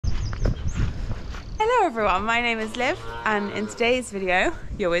Hello everyone, my name is Liv and in today's video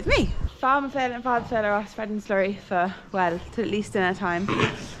you're with me. Farmer Phil and Father Phil are spreading slurry for, well, till at least dinner time.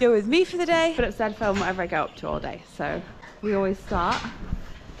 You're with me for the day, but upstairs film whatever I get up to all day. So we always start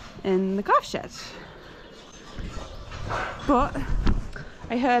in the calf shed. But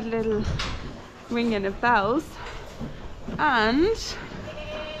I heard a little ringing of bells and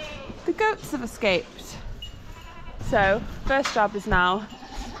the goats have escaped. So first job is now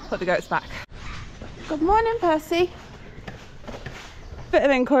put the goats back. Good morning, Percy. Bit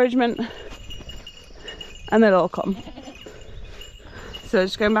of encouragement and they'll all come. So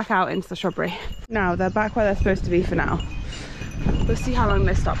just going back out into the shrubbery. Now they're back where they're supposed to be for now. We'll see how long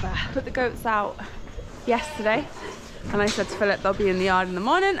they stop there. Put the goats out yesterday and I said to Philip they'll be in the yard in the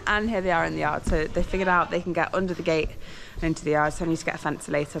morning, and here they are in the yard. So they figured out they can get under the gate and into the yard, so I need to get a fence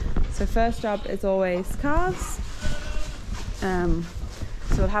later. So first job is always calves. So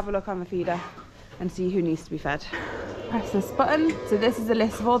we'll have a look on the feeder and see who needs to be fed. Press this button. So this is a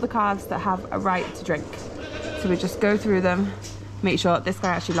list of all the calves that have a right to drink. So we just go through them, make sure this guy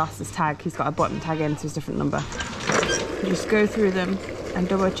actually lost his tag. He's got a button tag in, so it's a different number. We just go through them and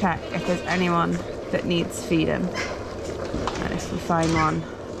double check if there's anyone that needs feeding. And if we find one,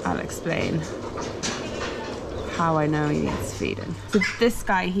 I'll explain how I know he needs feeding. So this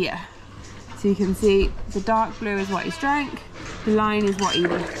guy here, so you can see the dark blue is what he's drank, the line is what he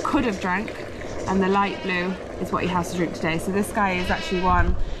could have drank, and the light blue is what he has to drink today. So this guy is actually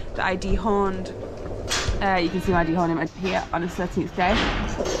one that I dehorned. You can see I dehorned him here on his 13th day.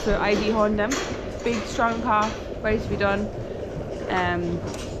 So I dehorned him, big strong calf, ready to be done.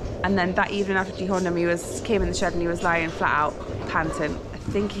 And then that evening after dehorning him, he came in the shed and he was lying flat out, panting. I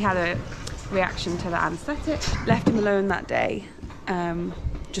think he had a reaction to the anaesthetic. Left him alone that day,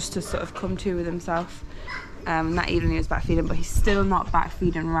 just to sort of come to with himself. That evening he was back feeding, but he's still not back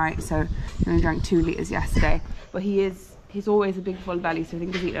feeding right, so he only drank 2 litres yesterday. But he's always a big full belly, so I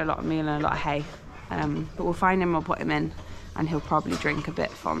think he's eating a lot of meal and a lot of hay. But we'll find him, we'll put him in, and he'll probably drink a bit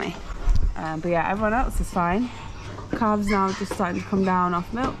for me. But yeah, everyone else is fine. Calves now are just starting to come down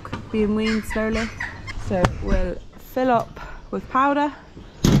off milk, being weaned slowly. So we'll fill up with powder,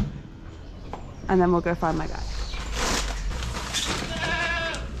 and then we'll go find my guy.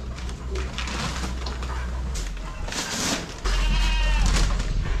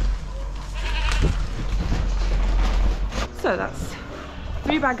 So that's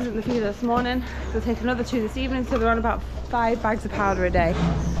 3 bags in the feeder this morning. We'll take another 2 this evening, so they're on about 5 bags of powder a day.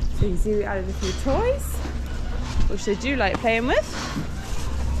 So you can see we added a few toys, which they do like playing with.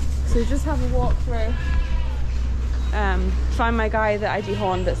 So just have a walk through, find my guy that I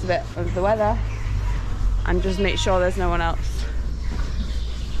dehorned that's a bit under the weather, and just make sure there's no one else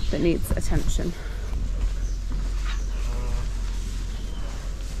that needs attention.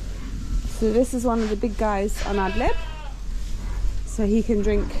 So this is one of the big guys on ad lib. So he can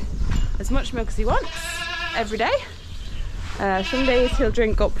drink as much milk as he wants every day. Some days he'll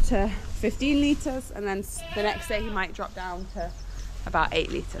drink up to 15 litres, and then the next day he might drop down to about 8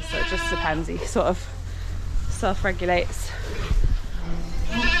 litres. So it just depends. He sort of self-regulates.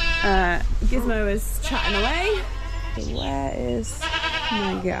 Gizmo is chatting away. So where is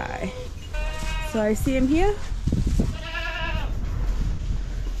my guy? So I see him here.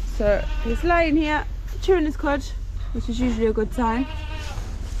 So he's lying here, chewing his cud, which is usually a good sign.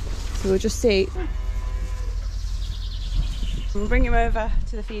 So we'll just see. We'll bring him over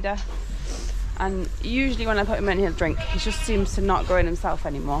to the feeder, and usually when I put him in he'll drink. He just seems to not go in himself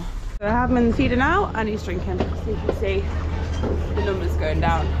anymore. So I have him in the feeder now and he's drinking. So you can see the numbers going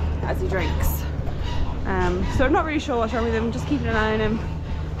down as he drinks. So I'm not really sure what's wrong with him, just keeping an eye on him.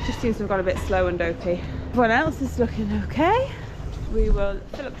 Just seems to have got a bit slow and dopey. Everyone else is looking okay. We will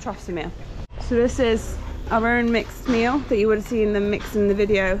fill up the troughs of meal. So this is our own mixed meal that you would have seen them mix in the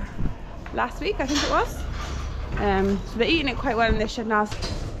video last week, I think it was. So they're eating it quite well in this shed now.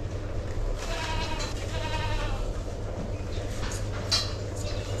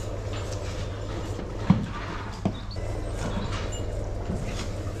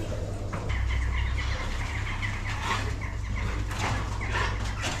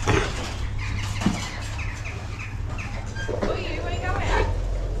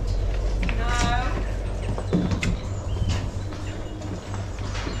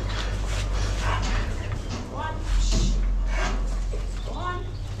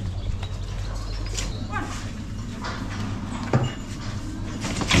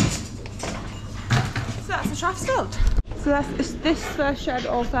 Troughs filled. So that's this first shed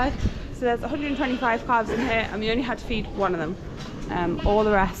also. So there's 125 calves in here and we only had to feed one of them. All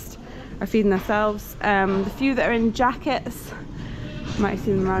the rest are feeding themselves. The few that are in jackets, Might have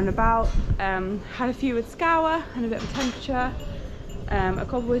seen them around about. Had a few with scour and a bit of temperature. A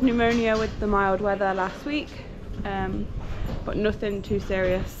couple with pneumonia with the mild weather last week, but nothing too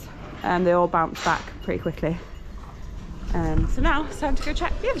serious. They all bounced back pretty quickly. So now it's time to go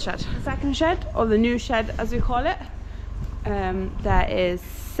check the other shed. The second shed, or the new shed as we call it. There is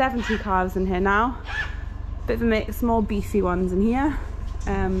 70 calves in here now. Bit of a mix, small beefy ones in here.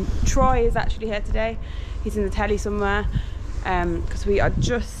 Troy is actually here today. He's in the telly somewhere, because we are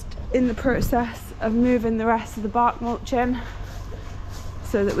just in the process of moving the rest of the bark mulch in,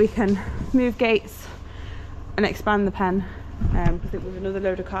 so that we can move gates and expand the pen, because it was another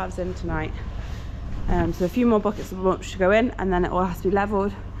load of calves in tonight. So a few more buckets of mulch to go in, and then it all has to be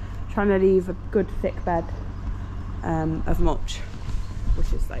levelled, trying to leave a good thick bed of mulch,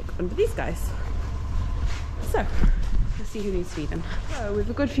 which is like under these guys. So let's see who needs feeding. So we've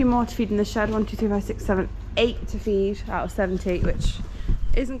a good few more to feed in the shed. 1, 2, 3, 5, 6, 7, 8 to feed out of 70, which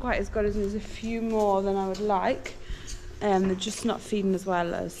isn't quite as good, as there's a few more than I would like. They're just not feeding as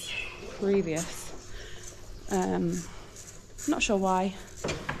well as previous. Not sure why.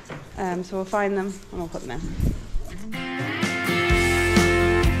 So we'll find them and we'll put them in.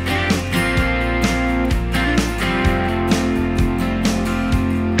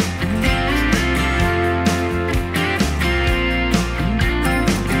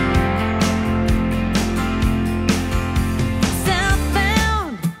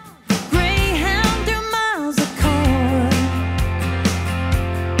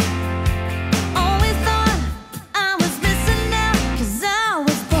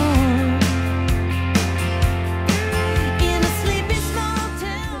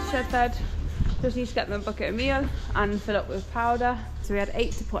 Fed. Just need to get them a bucket of meal and fill up with powder. So we had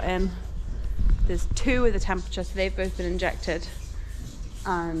 8 to put in. There's 2 with the temperature, so they've both been injected,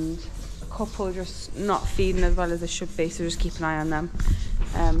 and a couple just not feeding as well as they should be, so just keep an eye on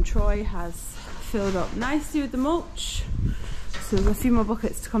them. Troy has filled up nicely with the mulch, so there's a few more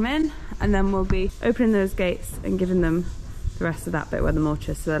buckets to come in, and then we'll be opening those gates and giving them the rest of that bit where the mulch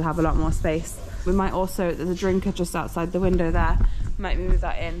is, so they'll have a lot more space. We might also, there's a drinker just outside the window there, might move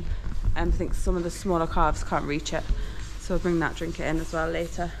that in. I think some of the smaller calves can't reach it, so we'll bring that drinker in as well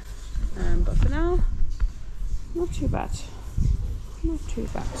later. But for now, not too bad. Not too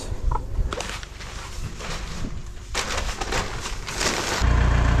bad. So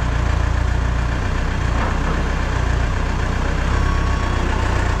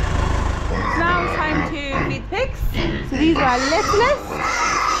now it's time to feed the pigs. So these are our littlest.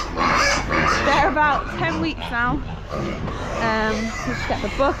 They're about 10 weeks now. Just get the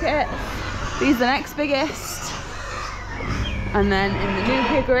bucket. These are the next biggest. And then in the new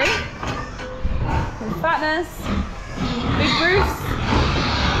piggery, with fatness, Big Bruce,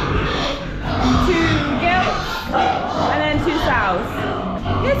 2 gilts, and then 2 sows.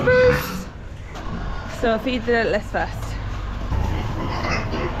 Yes, Bruce! So I'll feed the littlest first.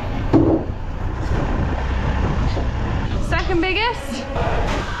 Second biggest.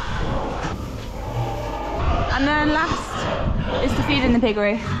 And then last is to feed in the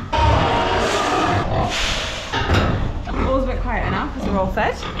piggery. All's a bit quieter now because we're all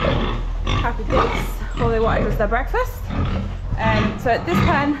fed. Happy pigs. All they wanted was their breakfast. So at this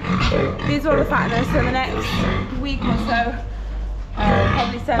pen, these are all the fatteners. So in the next week or so,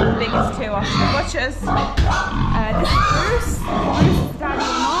 probably send the biggest 2 off to the butchers. This is Bruce. This is Daddy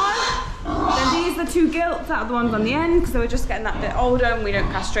and Mom. Then these are 2 gilts out of the ones on the end, because they were just getting that bit older and we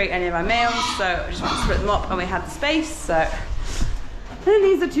don't castrate any of our males, so I just want to split them up and we had the space. So, and then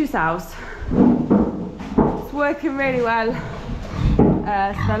these are 2 sows. It's working really well.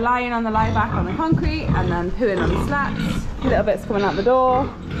 So they're lying on the lie back on the concrete and then pooing on the slats. Little bits coming out the door.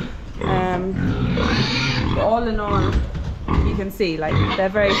 But all in all, you can see like they're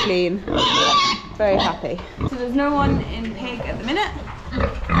very clean, very happy. So there's no one in pig at the minute.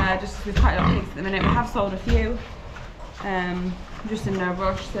 Just with quite a lot of pigs at the minute. We have sold a few, just in no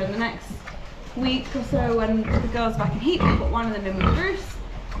rush. So in the next week or so, when the girls back in heat, we'll put one of them in with Bruce.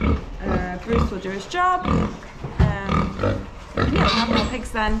 Bruce will do his job. Yeah, we'll have more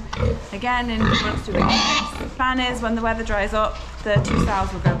pigs then. Again, in 1 to 2 weeks. The plan is when the weather dries up, the 2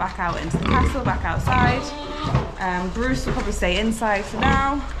 sows will go back out into the castle, back outside. Bruce will probably stay inside for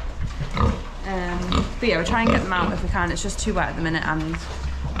now. But yeah, we'll try and get them out if we can. It's just too wet at the minute and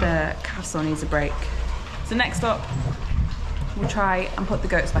the castle needs a break. So next up, we'll try and put the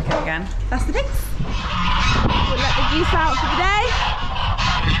goats back in again. That's the pigs. We'll let the geese out for the day.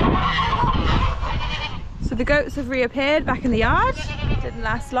 So the goats have reappeared back in the yard. Didn't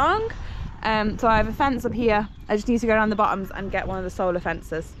last long. So I have a fence up here. I just need to go down the bottoms and get one of the solar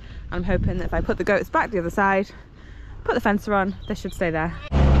fences. I'm hoping that if I put the goats back the other side, put the fencer on, they should stay there.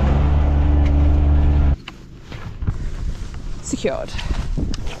 Secured.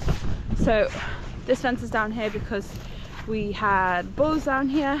 So this fence is down here because we had bulls down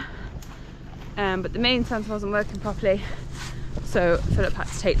here, but the main fence wasn't working properly, so Philip had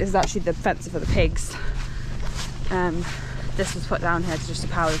to take, this is actually the fence for the pigs. This was put down here just to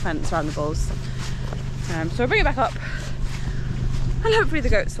power the fence around the bulls. So we'll bring it back up and hopefully the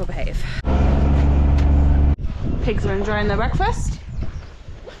goats will behave. Pigs are enjoying their breakfast.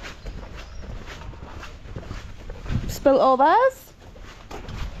 Spilt all theirs.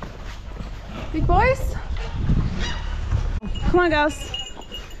 Big boys. Come on, girls.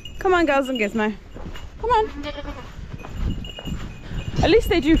 Come on, girls and Gizmo. Come on. At least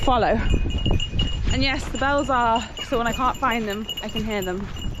they do follow. And yes, the bells are, so when I can't find them, I can hear them.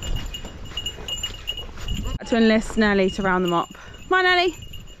 I had to enlist Nelly to round them up. Come on, Nelly.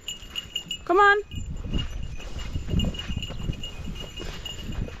 Come on.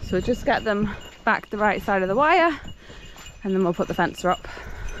 So we'll just get them back the right side of the wire, and then we'll put the fencer up.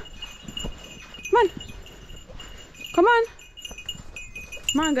 Come on. Come on.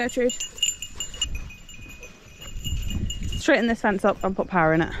 Come on, Gertrude. Straighten this fence up and put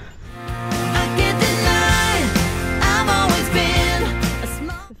power in it.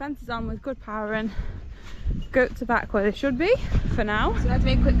 The fence is on with good power in. Goats are back where they should be for now. So I had to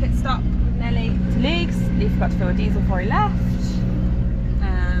make a quick pit stop with Nelly to Leagues. Lee forgot to fill a diesel before he left.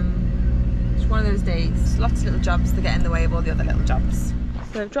 It's one of those days. Lots of little jobs that get in the way of all the other little jobs.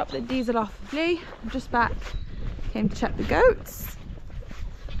 So I've dropped the diesel off with Lee. I'm just back. Came to check the goats.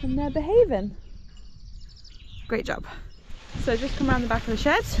 And they're behaving. Great job. So just come around the back of the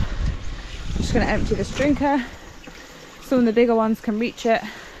shed. I'm just going to empty this drinker. Some of the bigger ones can reach it.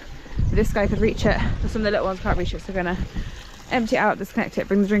 This guy could reach it, but some of the little ones can't reach it, so we're going to empty it out, disconnect it,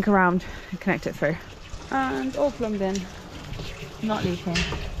 bring the drink around and connect it through. And all plumbed in, not leaking.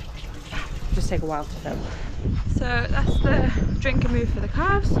 Just take a while to fill. So that's the drink and move for the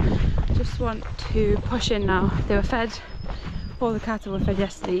calves. Just want to push in now. They were fed, all the cattle were fed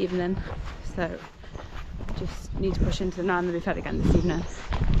yesterday evening, so just need to push into them now and they'll be fed again this evening.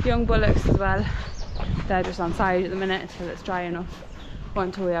 Young bullocks as well, they're just on side at the minute until it's dry enough, or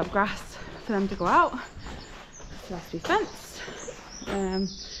until we have grass for them to go out. So that's to be fenced.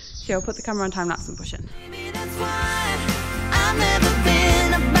 So I'll put the camera on time lapse and push in. Maybe that's why I've never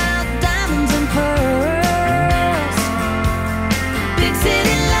been about diamonds and pearls. Big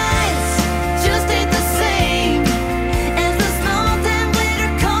city lights just ain't the same as the small town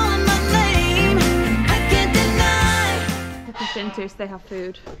glitter calling my name. I can't deny. We'll push in too so they have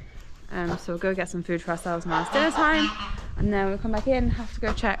food. So we'll go get some food for ourselves now. It's dinner time, and then we'll come back in, have to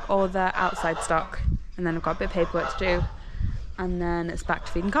go check all the outside stock, and then we've got a bit of paperwork to do, and then it's back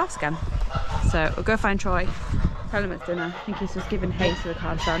to feeding calves again. So we'll go find Troy, tell him it's dinner. I think he's just giving hay to the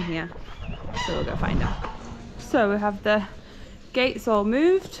calves down here, so we'll go find him. So we have the gates all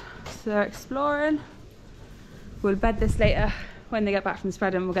moved, so they're exploring. We'll bed this later when they get back from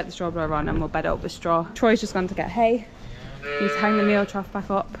spreading. We'll get the straw blower on and we'll bed it up with straw. Troy's just gone to get hay. He's hang the meal trough back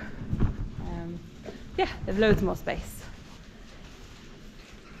up. Yeah, there's loads more space.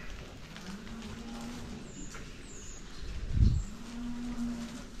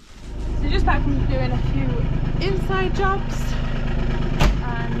 So just back from doing a few inside jobs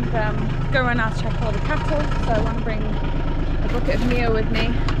and going out to check all the cattle. So I want to bring a bucket of meal with me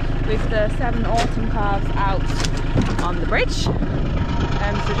with the 7 autumn calves out on the bridge.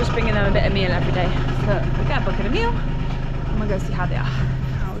 So just bringing them a bit of meal every day. So we'll get a bucket of meal and we'll go see how they are.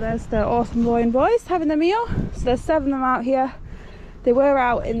 There's the autumn loin boys having their meal. So there's 7 of them out here. They were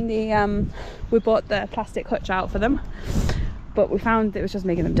out in the, we bought the plastic hutch out for them, but we found it was just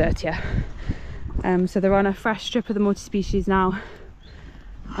making them dirtier. So they're on a fresh strip of the multi-species now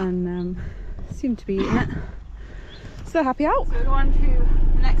and seem to be eating it. So they're happy out. So we're going to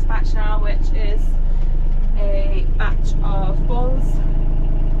the next batch now, which is a batch of bulls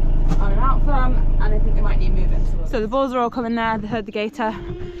on an out farm, and I think they might need moving. So the bulls are all coming there, they heard the gator,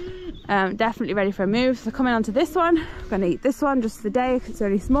 definitely ready for a move. So coming on to this one, I'm going to eat this one just for the day because it's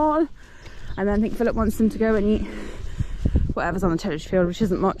really small, and then I think Philip wants them to go and eat whatever's on the tillage field, which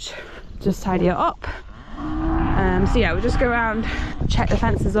isn't much, just tidy it up. So yeah, we'll just go around, check the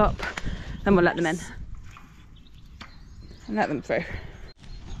fences up, then we'll let them in and let them through,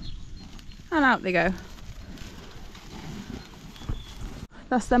 and out they go.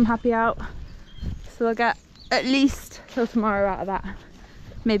 That's them happy out, so they'll get at least till tomorrow out of that,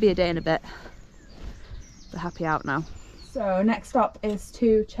 maybe a day and a bit. They're happy out now. So next up is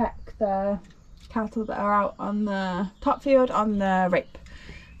to check the cattle that are out on the top field on the rape.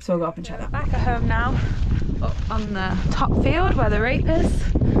 So we'll go up and check that. Back at home now, up on the top field where the rape is.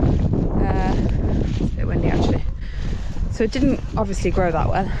 It's a bit windy actually. So it didn't obviously grow that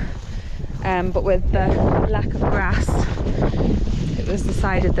well, but with the lack of grass, it was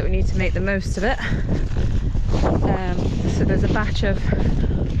decided that we need to make the most of it. So there's a batch of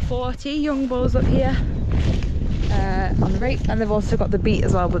 40 young bulls up here on the rape, and they've also got the beet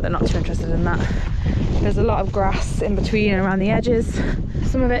as well, but they're not too interested in that. There's a lot of grass in between and around the edges.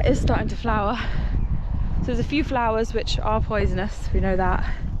 Some of it is starting to flower. So there's a few flowers which are poisonous, we know that.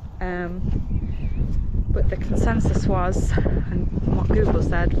 But the consensus was, and what Google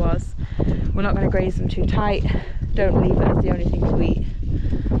said was, we're not going to graze them too tight, don't leave it as the only thing to eat.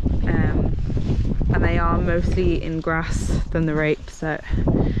 And they are mostly eating grass than the rape, so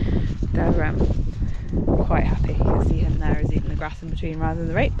they're quite happy. You can see him there is eating the grass in between rather than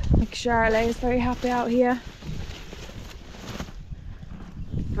the rape. Charlotte is very happy out here.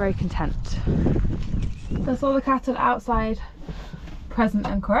 Very content. That's all the cattle outside, present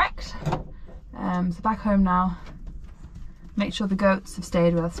and correct. So back home now. Make sure the goats have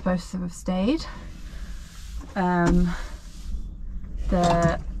stayed where they're supposed to have stayed.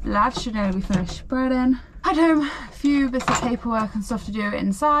 The lads should nearly be finished spreading. Head home, a few bits of paperwork and stuff to do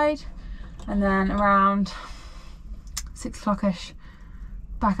inside, and then around 6 o'clock-ish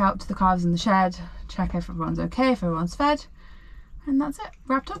back out to the calves in the shed, check if everyone's okay, if everyone's fed, and that's it,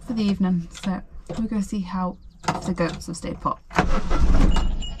 wrapped up for the evening. So we'll go see how the goats have stayed put.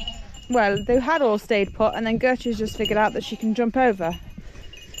 Well, they had all stayed put, and then Gertrude's just figured out that she can jump over.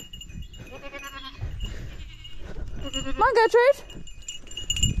 Come on, Gertrude!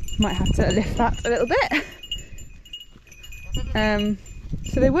 Might have to lift that a little bit.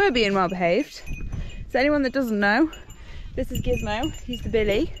 So they were being well behaved. So anyone that doesn't know, this is Gizmo, he's the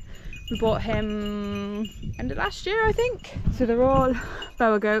Billy. We bought him end of last year, I think. So they're all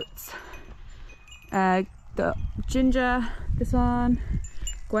boa goats. Got Ginger, this one,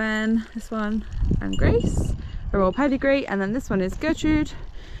 Gwen, this one, and Grace. They're all pedigree, and then this one is Gertrude.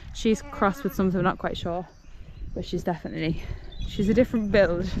 She's crossed with something, I'm not quite sure, but she's a different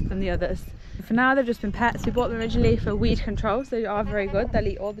build than the others. For now they've just been pets. We bought them originally for weed control, so they are very good. They'll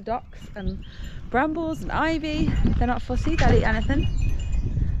eat all the docks and brambles and ivy. They're not fussy, they'll eat anything.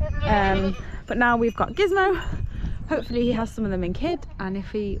 But now we've got Gizmo. Hopefully he has some of them in kid, and if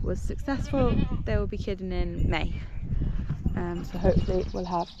he was successful they will be kidding in May. So hopefully we'll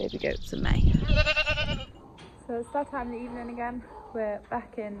have baby goats in May. So it's that time in the evening again. We're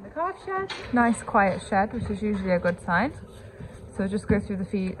back in the calf shed. Nice quiet shed, which is usually a good sign. So we'll just go through the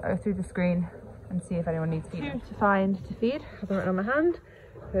screen and see if anyone needs feed. To find to feed, I have them written on my hand.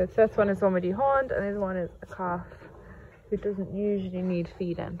 So the first one is one with dehorned, and the other one is a calf who doesn't usually need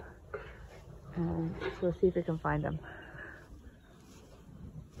feeding. So we'll see if we can find them.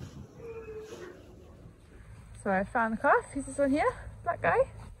 So I found the calf. He's this one here, black guy,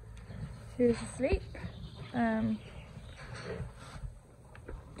 who's asleep.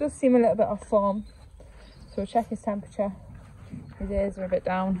 Does seem a little bit off form, so we'll check his temperature. His ears are a bit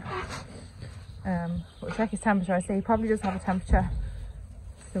down. We'll check his temperature. I say he probably does have a temperature,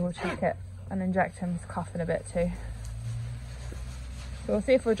 so we'll check it and inject him. He's coughing a bit too. So we'll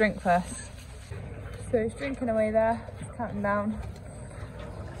see if we'll drink first. So he's drinking away there, he's counting down.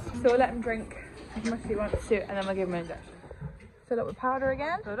 So we'll let him drink as much as he wants to, and then we'll give him an injection. Fill up with powder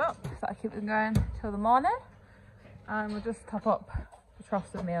again, fill it up, so I keep them going till the morning, and we'll just top up the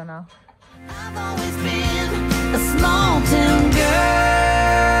troughs of meal now. I've always been a small town girl.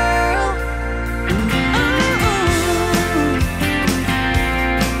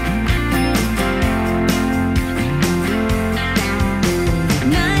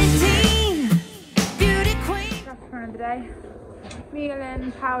 Of the day, meal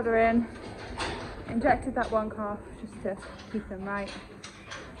in, powder in, injected that one calf just to keep him right.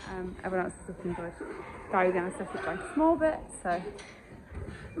 Everyone else is looking good. Gary's going to set it by a small bit, so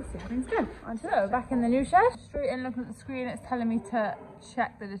we'll see how things go. So back in the new shed, straight in looking at the screen, it's telling me to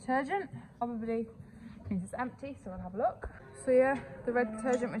check the detergent. Probably means it's empty, so I'll have a look. So yeah, the red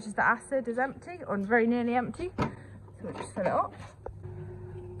detergent, which is the acid, is empty, or very nearly empty. So we'll just fill it up,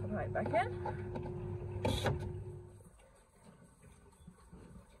 put it right back in.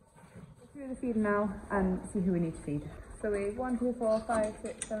 Do the feed now and see who we need to feed. So we have 1, 2, 4, 5,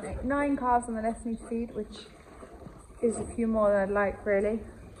 6, 7, 8, 9 calves on the list need to feed, which is a few more than I'd like really.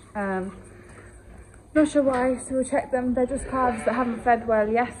 Not sure why, so we'll check them. They're just calves that haven't fed well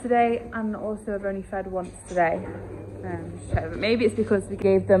yesterday and also have only fed once today. Maybe it's because we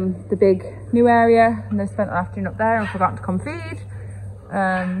gave them the big new area and they spent the afternoon up there and forgot to come feed.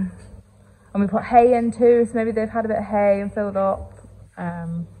 And we put hay in too, so maybe they've had a bit of hay and filled up.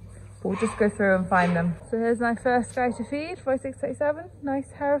 We'll just go through and find them. So here's my first guy to feed, 4637,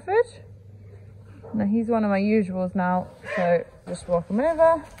 nice Hereford. Now he's one of my usuals now, so just walk him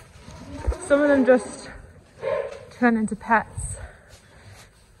over. Some of them just turn into pets.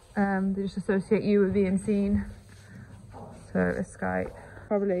 They just associate you with being seen. So this guy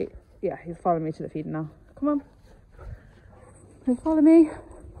probably, yeah, he's following me to the feed now. Come on, he'll follow me.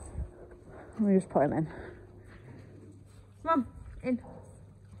 Let me just put him in. Come on, in.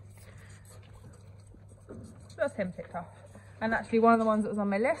 That's him ticked off. And actually one of the ones that was on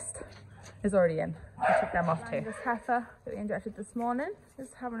my list is already in. I took them off too. This heifer that we injected this morning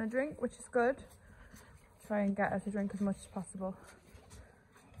is having a drink, which is good. Try and get her to drink as much as possible.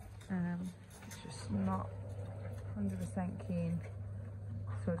 She's just not 100% keen.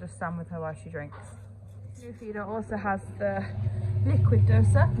 So we'll just stand with her while she drinks. New feeder also has the liquid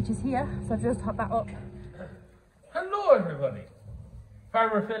doser, which is here. So I've just hot that up. Hello everybody.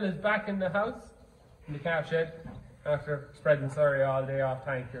 Farmer Phil is back in the house, in the calf shed, after spreading slurry all day off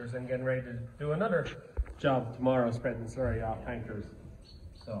tankers and getting ready to do another job tomorrow, spreading slurry off tankers.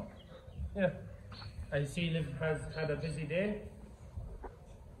 So, yeah, I see Liv has had a busy day,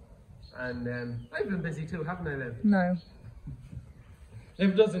 and I've been busy too, haven't I, Liv? No.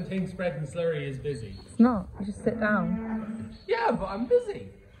 Liv doesn't think spreading slurry is busy. It's not, you just sit down. Yeah, but I'm busy.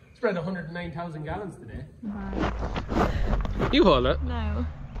 Spread 109,000 gallons today. You hold it. No.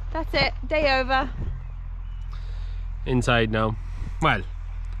 That's it, day over. Inside now. Well,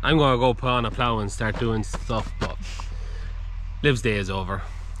 I'm gonna go put on a plough and start doing stuff, but Liv's day is over.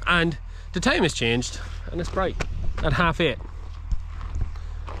 And the time has changed, and it's bright at 8:30.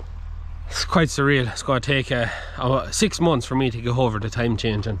 It's quite surreal. It's gonna take 6 months for me to go over the time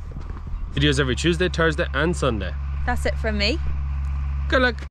changing. Videos every Tuesday, Thursday and Sunday. That's it from me. Good luck.